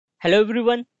Hello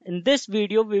everyone, in this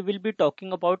video we will be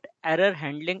talking about error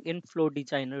handling in flow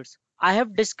designers. I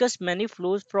have discussed many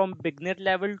flows from beginner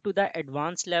level to the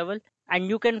advanced level, and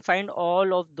you can find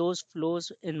all of those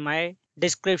flows in my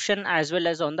description as well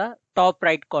as on the top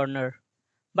right corner.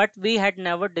 But we had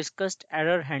never discussed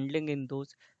error handling in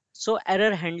those. So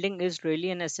error handling is really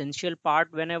an essential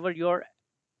part whenever your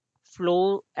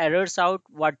flow errors out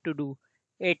what to do.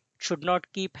 It should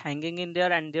not keep hanging in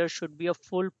there, and there should be a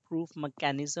foolproof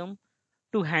mechanism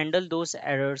to handle those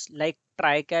errors like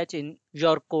try catch in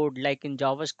your code like in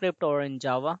JavaScript or in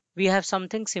Java. We have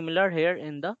something similar here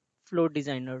in the flow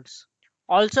designers.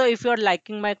 Also, if you're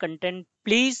liking my content,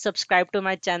 please subscribe to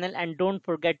my channel and don't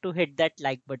forget to hit that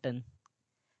like button.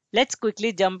 Let's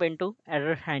quickly jump into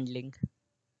error handling.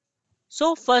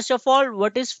 So first of all,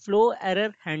 what is flow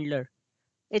error handler?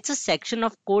 It's a section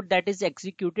of code that is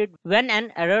executed when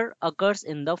an error occurs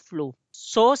in the flow.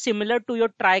 So similar to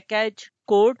your try catch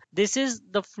code, this is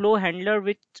the flow handler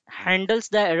which handles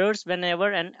the errors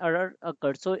whenever an error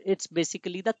occurs. So it's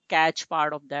basically the catch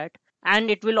part of that,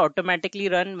 and it will automatically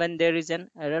run when there is an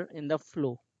error in the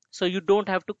flow. So you don't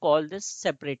have to call this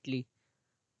separately.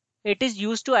 It is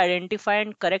used to identify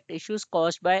and correct issues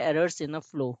caused by errors in a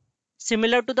flow.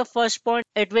 Similar to the first point,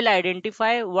 it will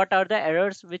identify what are the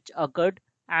errors which occurred,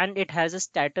 and it has a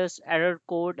status, error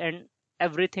code, and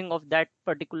everything of that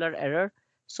particular error.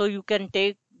 So you can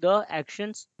take the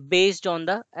actions based on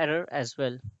the error as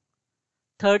well.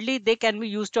 Thirdly, they can be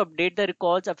used to update the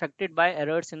records affected by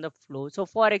errors in the flow. So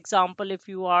for example, if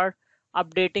you are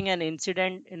updating an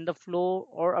incident in the flow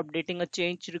or updating a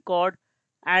change record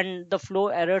and the flow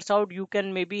errors out, you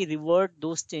can maybe revert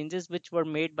those changes which were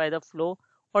made by the flow,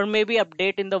 or maybe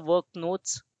update in the work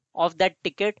notes of that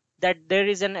ticket that there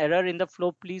is an error in the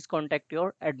flow, please contact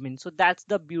your admin. So that's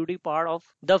the beauty part of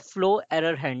the flow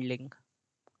error handling.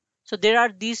 So there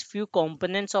are these few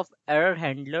components of error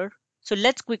handler. So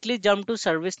let's quickly jump to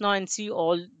ServiceNow and see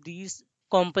all these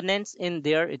components in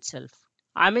there itself.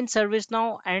 I'm in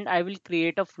ServiceNow and I will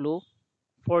create a flow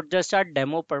for just our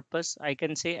demo purpose. I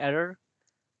can say error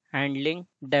handling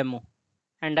demo,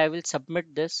 and I will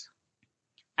submit this.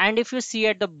 And if you see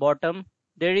at the bottom,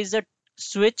 there is a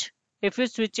switch. If you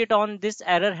switch it on, this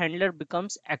error handler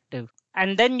becomes active.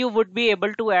 And then you would be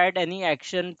able to add any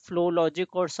action, flow logic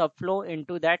or subflow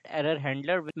into that error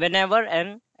handler whenever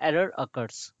an error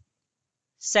occurs.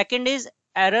 Second is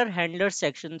error handler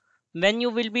section. When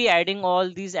you will be adding all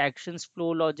these actions, flow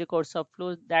logic or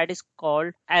subflow, that is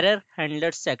called error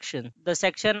handler section. The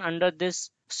section under this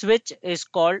switch is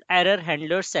called error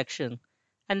handler section.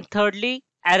 And thirdly,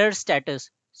 error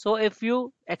status. So if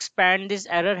you expand this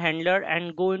error handler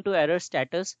and go into error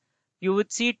status, you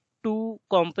would see two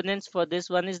components for this.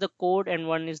 One is the code and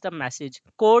one is the message.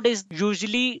 Code is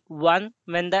usually 1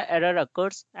 when the error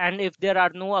occurs, and if there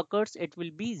are no occurs, it will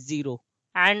be 0.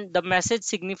 And the message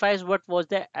signifies what was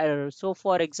the error. So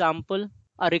for example,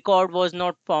 a record was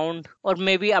not found, or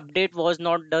maybe update was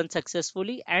not done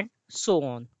successfully, and so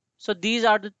on. So these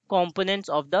are the components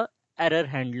of the error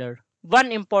handler.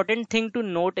 One important thing to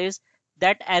note is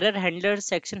that error handler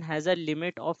section has a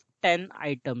limit of 10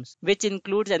 items, which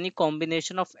includes any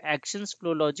combination of actions,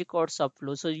 flow logic or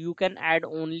subflow. So you can add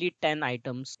only 10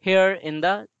 items here in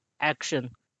the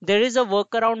action. There is a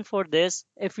workaround for this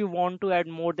if you want to add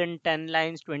more than 10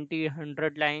 lines, 20,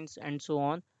 100 lines and so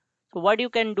on. So what you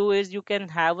can do is you can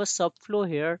have a subflow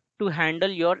here to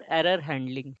handle your error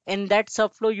handling. In that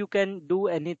subflow, you can do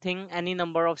anything, any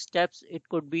number of steps. It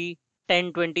could be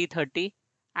 10, 20, 30,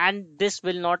 and this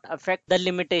will not affect the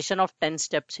limitation of 10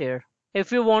 steps here.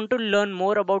 If you want to learn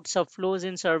more about subflows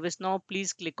in ServiceNow,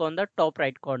 please click on the top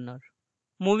right corner.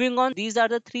 Moving on, these are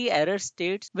the three error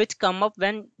states which come up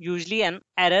when usually an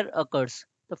error occurs.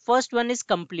 The first one is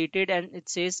completed and it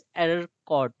says error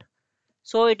caught.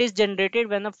 So it is generated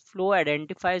when a flow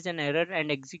identifies an error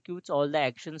and executes all the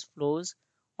actions, flows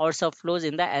or subflows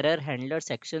in the error handler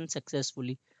section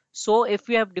successfully. So if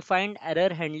you have defined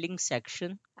error handling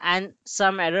section and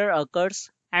some error occurs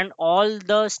and all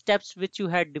the steps which you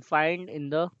had defined in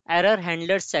the error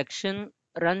handler section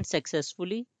run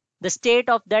successfully, the state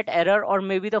of that error or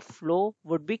maybe the flow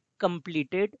would be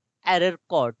completed error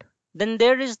caught. Then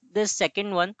there is this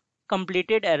second one,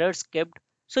 completed error skipped.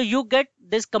 So you get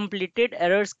this completed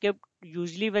error skipped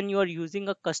usually when you are using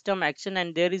a custom action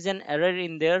and there is an error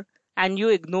in there and you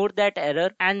ignore that error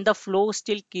and the flow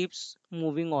still keeps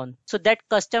moving on. So that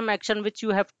custom action which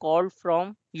you have called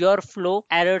from your flow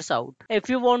errors out. If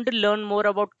you want to learn more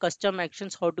about custom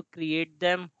actions, how to create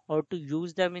them, how to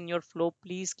use them in your flow,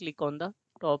 please click on the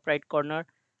top right corner,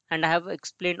 and I have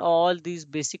explained all these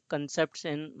basic concepts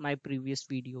in my previous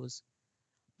videos.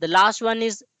 The last one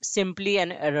is simply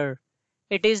an error.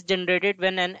 It is generated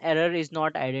when an error is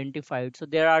not identified. So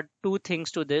there are two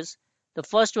things to this. The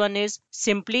first one is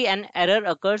simply an error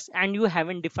occurs and you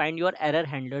haven't defined your error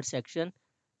handler section.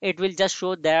 It will just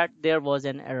show that there was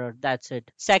an error. That's it.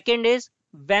 Second is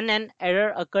when an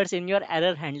error occurs in your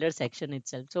error handler section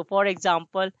itself. So for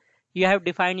example, you have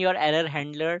defined your error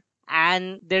handler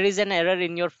and there is an error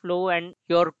in your flow and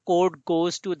your code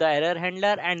goes to the error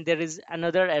handler and there is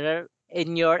another error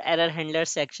in your error handler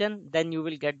section, then you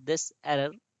will get this error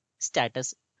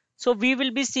status. So we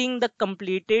will be seeing the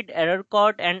completed error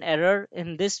code and error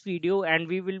in this video, and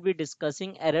we will be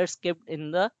discussing error script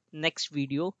in the next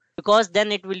video, because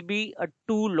then it will be a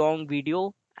too long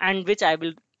video and which I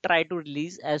will try to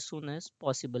release as soon as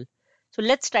possible. So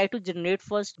let's try to generate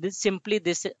first this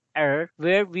error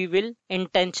where we will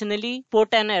intentionally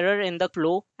put an error in the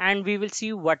flow and we will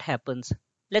see what happens.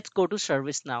 Let's go to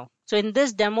ServiceNow. So in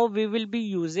this demo, we will be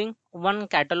using one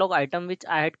catalog item which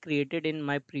I had created in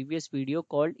my previous video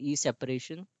called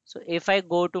e-separation. So if I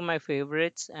go to my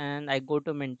favorites and I go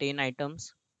to maintain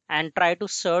items and try to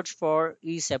search for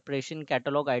e-separation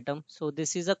catalog item. So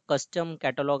this is a custom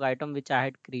catalog item which I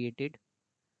had created.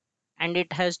 And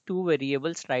it has two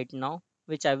variables right now,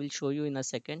 which I will show you in a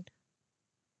second.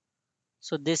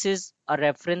 So this is a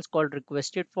reference called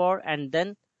requested for, and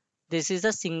then this is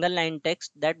a single line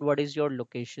text that what is your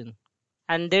location.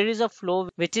 And there is a flow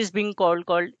which is being called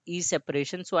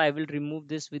e-separation. So I will remove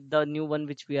this with the new one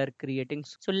which we are creating.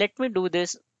 So let me do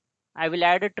this. I will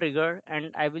add a trigger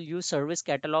and I will use service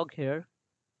catalog here.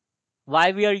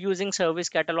 Why we are using service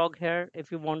catalog here, if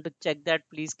you want to check that,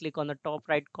 please click on the top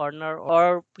right corner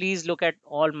or please look at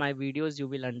all my videos, you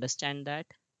will understand that.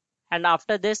 And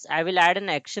after this I will add an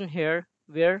action here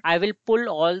where I will pull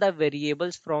all the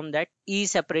variables from that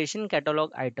e-separation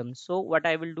catalog item. So what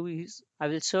I will do is I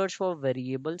will search for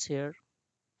variables here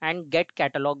and get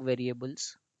catalog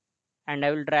variables, and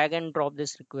I will drag and drop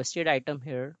this requested item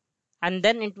here, and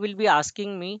then it will be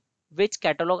asking me which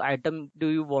catalog item do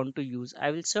you want to use.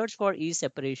 I will search for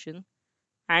e-separation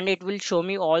and it will show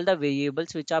me all the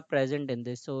variables which are present in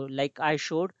this. So like I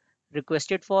showed,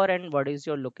 requested for and what is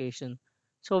your location.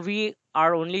 So we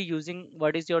are only using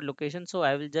what is your location. So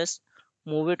I will just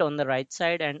move it on the right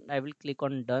side and I will click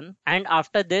on done. And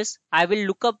after this, I will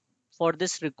look up for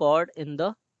this record in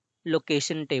the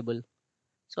location table.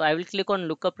 So I will click on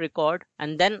lookup record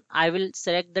and then I will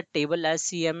select the table as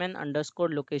cmn underscore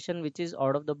location, which is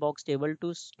out of the box table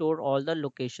to store all the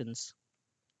locations.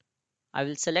 I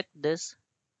will select this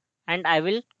and I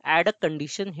will add a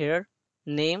condition here,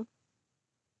 name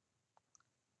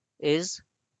is,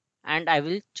 and I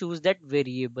will choose that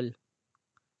variable.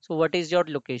 So what is your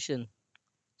location?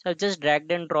 So I've just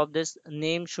dragged and dropped this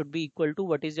name should be equal to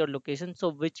what is your location, so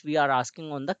which we are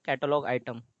asking on the catalog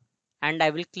item, and I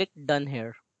will click done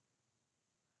here.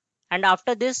 And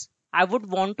after this, I would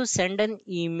want to send an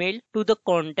email to the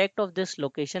contact of this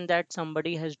location that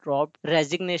somebody has dropped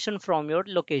resignation from your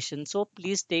location. So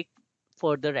please take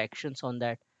further actions on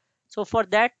that. So for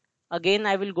that, again,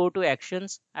 I will go to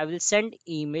actions. I will send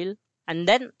email and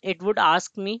then it would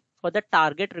ask me for the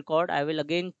target record. I will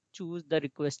again choose the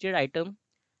requested item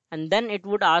and then it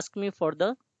would ask me for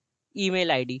the email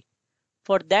ID.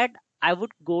 For that, I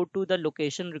would go to the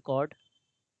location record.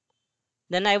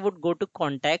 Then I would go to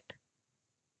contact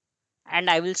and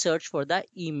I will search for the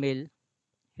email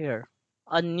here.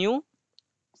 A new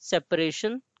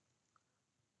separation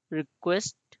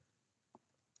request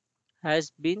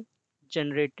has been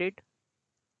generated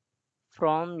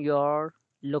from your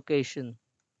location,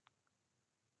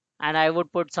 and I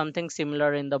would put something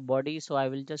similar in the body. So I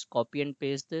will just copy and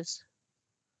paste this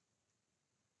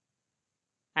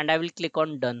and I will click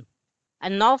on done.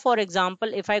 And now for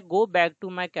example, if I go back to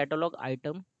my catalog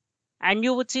item and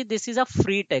you would see this is a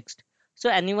free text. So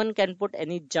anyone can put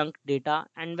any junk data,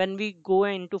 and when we go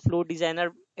into Flow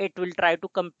Designer, it will try to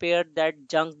compare that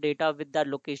junk data with the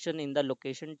location in the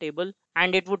location table,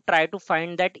 and it would try to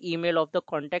find that email of the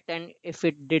contact, and if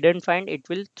it didn't find, it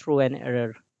will throw an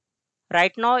error.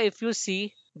 Right now, if you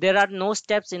see, there are no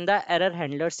steps in the error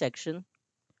handler section.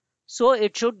 So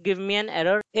it should give me an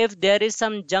error if there is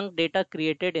some junk data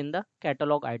created in the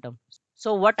catalog item.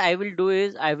 So what I will do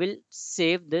is I will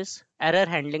save this error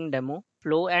handling demo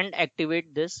flow and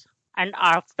activate this. And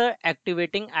after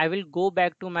activating, I will go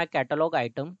back to my catalog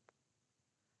item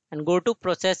and go to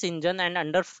process engine, and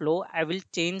under flow, I will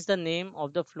change the name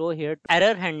of the flow here to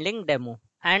error handling demo,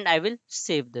 and I will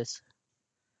save this.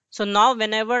 So now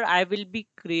whenever I will be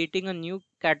creating a new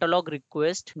catalog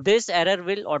request, this error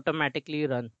will automatically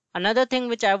run. Another thing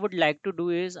which I would like to do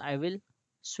is I will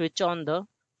switch on the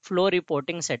flow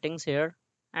reporting settings here,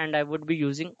 and I would be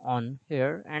using on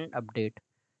here and update.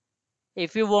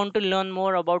 If you want to learn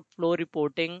more about flow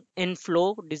reporting in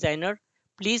Flow Designer,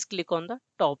 please click on the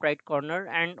top right corner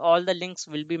and all the links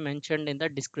will be mentioned in the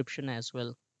description as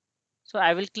well. So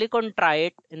I will click on try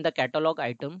it in the catalog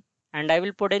item and I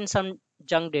will put in some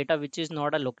junk data which is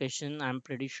not a location, I'm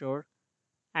pretty sure.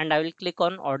 And I will click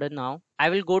on order now. I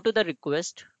will go to the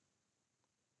request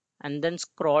and then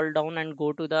scroll down and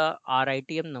go to the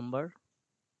RITM number.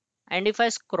 And if I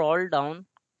scroll down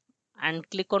and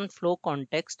click on flow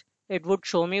context, it would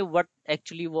show me what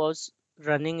actually was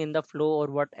running in the flow or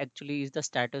what actually is the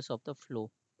status of the flow.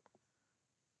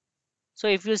 So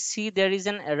if you see, there is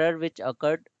an error which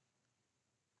occurred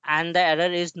and the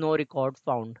error is no record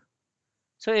found.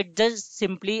 So it just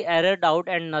simply errored out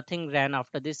and nothing ran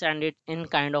after this, and it in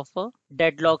kind of a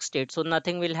deadlock state. So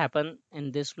nothing will happen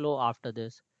in this flow after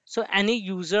this. So any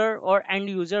user or end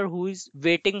user who is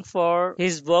waiting for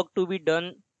his work to be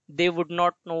done, they would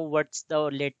not know what's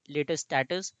the latest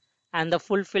status. And the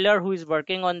fulfiller who is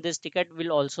working on this ticket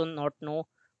will also not know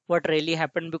what really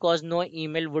happened because no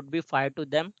email would be fired to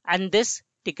them. And this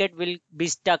ticket will be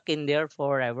stuck in there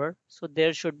forever. So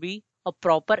there should be a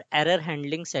proper error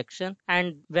handling section,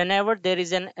 and whenever there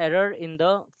is an error in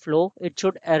the flow, it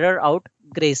should error out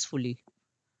gracefully.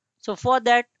 So for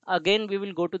that, again we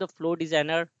will go to the flow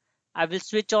designer. I will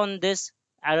switch on this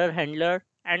error handler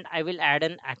and I will add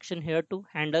an action here to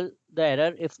handle the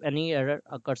error if any error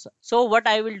occurs. So what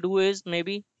I will do is,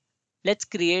 maybe let's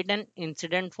create an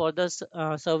incident for the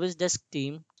service desk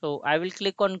team. So I will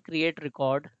click on create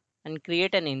record and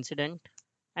create an incident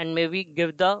and maybe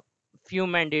give the few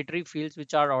mandatory fields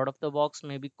which are out of the box,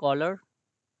 maybe caller,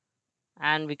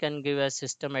 and we can give a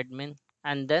system admin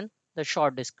and then the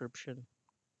short description.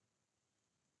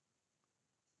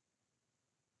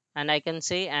 And I can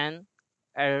say an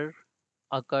error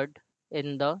occurred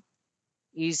in the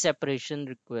e-separation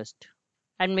request.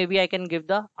 And maybe I can give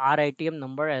the RITM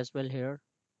number as well here.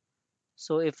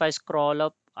 So if I scroll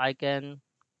up, I can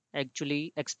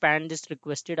actually expand this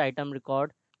requested item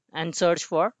record and search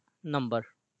for number.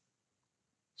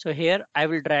 So here I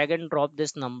will drag and drop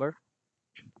this number.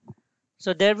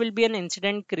 So there will be an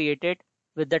incident created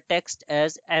with the text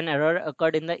as an error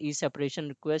occurred in the e-separation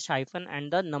request hyphen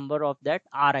and the number of that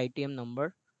RITM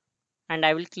number. And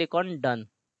I will click on done.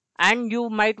 And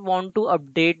you might want to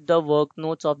update the work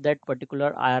notes of that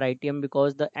particular RITM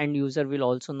because the end user will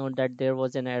also know that there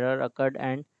was an error occurred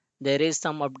and there is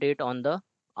some update on the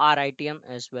RITM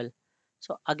as well.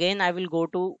 So again, I will go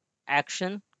to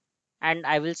action and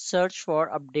I will search for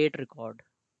update record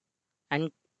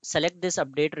and select this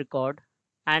update record,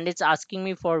 and it's asking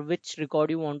me for which record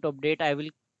you want to update. I will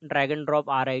drag and drop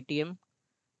RITM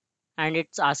and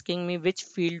it's asking me which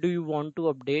field do you want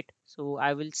to update. So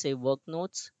I will say work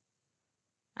notes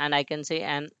and I can say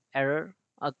an error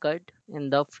occurred in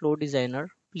the flow designer.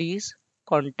 Please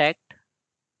contact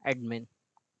admin.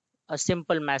 A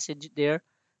simple message there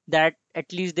that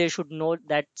at least they should know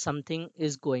that something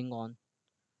is going on.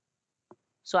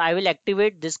 So I will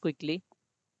activate this quickly.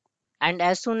 And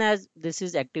as soon as this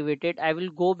is activated, I will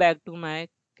go back to my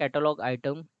catalog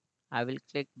item. I will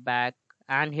click back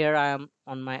and here I am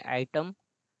on my item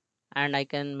and I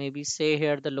can maybe say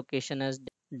here the location as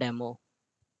demo.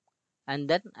 And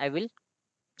then I will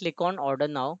click on order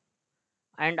now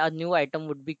and a new item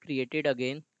would be created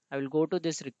again. I will go to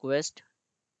this request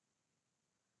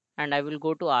and I will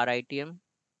go to RITM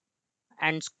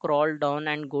and scroll down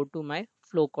and go to my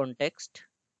flow context.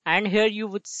 And here you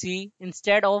would see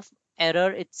instead of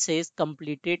error, it says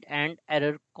completed and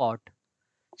error caught.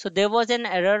 So there was an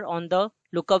error on the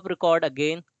lookup record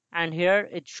again, and here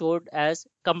it showed as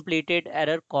completed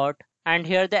error caught, and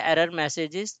here the error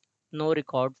message is no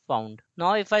record found.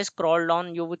 Now if I scroll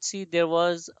down, you would see there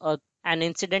was an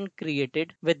incident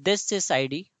created with this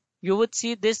sysID. You would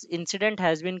see this incident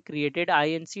has been created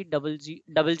INC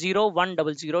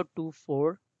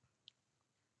 0010024,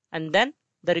 and then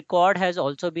the record has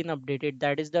also been updated,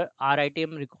 that is the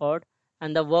RITM record,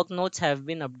 and the work notes have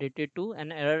been updated to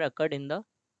an error occurred in the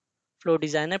flow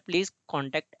designer. Please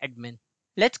contact admin.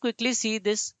 Let's quickly see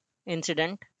this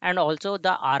incident and also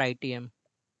the RITM.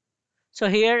 So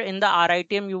here in the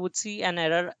RITM you would see an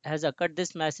error has occurred.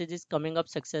 This message is coming up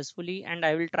successfully and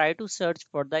I will try to search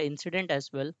for the incident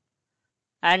as well.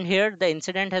 And here the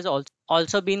incident has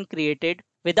also been created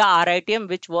with the RITM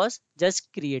which was just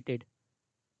created.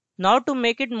 Now to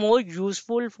make it more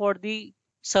useful for the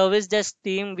service desk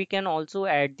team, we can also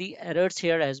add the errors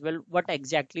here as well, what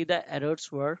exactly the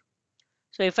errors were.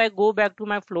 So if I go back to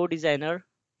my flow designer,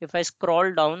 if I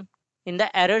scroll down in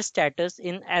the error status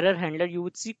in error handler, you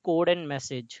would see code and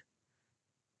message.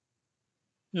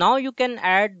 Now you can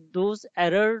add those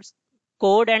errors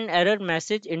code and error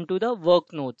message into the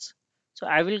work notes. So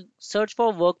I will search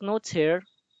for work notes here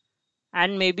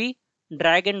and maybe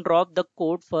drag and drop the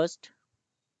code first.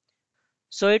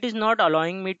 So it is not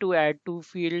allowing me to add two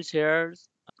fields here.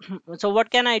 So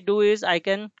what can I do is I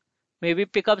can maybe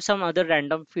pick up some other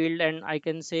random field and I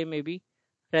can say maybe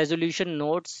resolution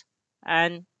notes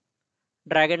and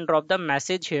drag and drop the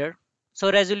message here.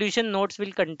 So resolution notes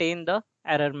will contain the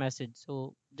error message.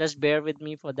 So just bear with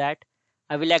me for that.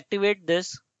 I will activate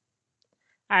this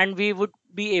and we would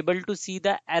be able to see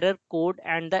the error code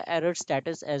and the error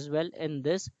status as well in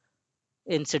this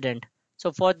incident.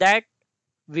 So for that,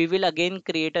 we will again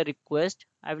create a request.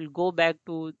 I will go back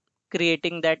to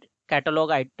creating that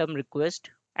catalog item request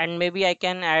and maybe I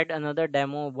can add another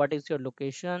demo. What is your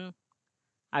location?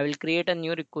 I will create a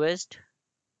new request.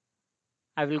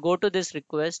 I will go to this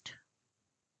request,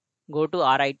 go to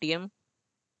RITM,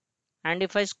 and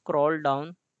if I scroll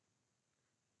down,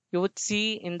 you would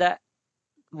see in the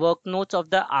work notes of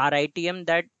the RITM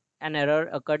that an error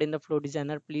occurred in the flow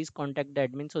designer. Please contact the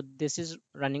admin. So this is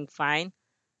running fine.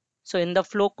 So in the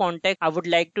flow context, I would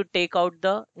like to take out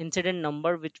the incident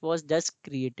number which was just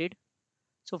created.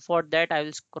 So for that, I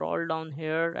will scroll down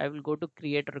here. I will go to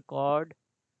create record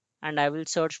and I will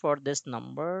search for this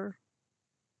number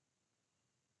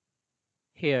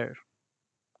here.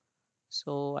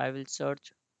 So I will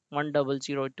search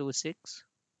 10026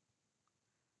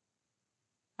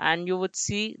 and you would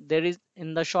see there is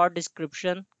in the short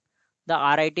description the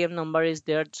RITM number is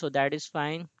there, so that is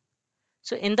fine.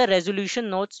 So in the resolution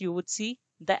notes you would see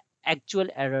the actual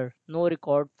error, no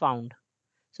record found.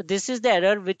 So this is the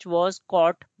error which was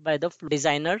caught by the flow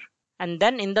designer, and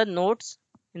then in the notes,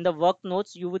 in the work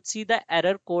notes, you would see the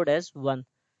error code as 1.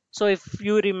 So if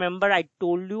you remember, I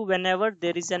told you whenever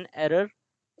there is an error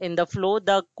in the flow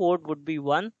the code would be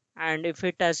 1, and if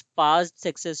it has passed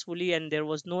successfully and there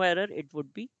was no error it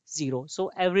would be 0. So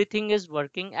everything is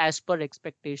working as per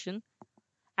expectation,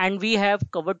 and we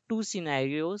have covered two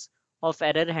scenarios of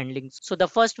error handling. So the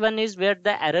first one is where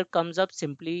the error comes up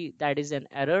simply, that is an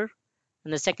error,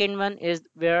 and the second one is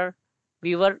where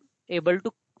we were able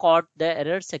to caught the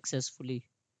error successfully.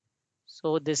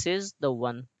 So this is the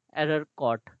one, error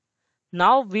caught.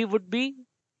 Now we would be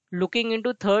looking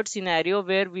into third scenario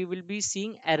where we will be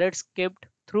seeing error skipped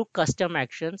through custom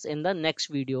actions in the next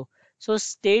video. So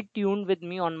stay tuned with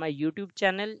me on my YouTube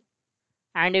channel,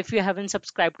 and if you haven't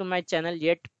subscribed to my channel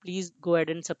yet, please go ahead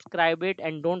and subscribe it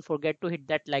and don't forget to hit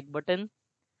that like button.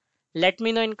 Let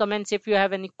me know in comments if you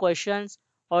have any questions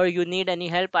or you need any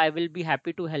help. I will be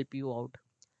happy to help you out.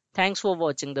 Thanks for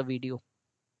watching the video.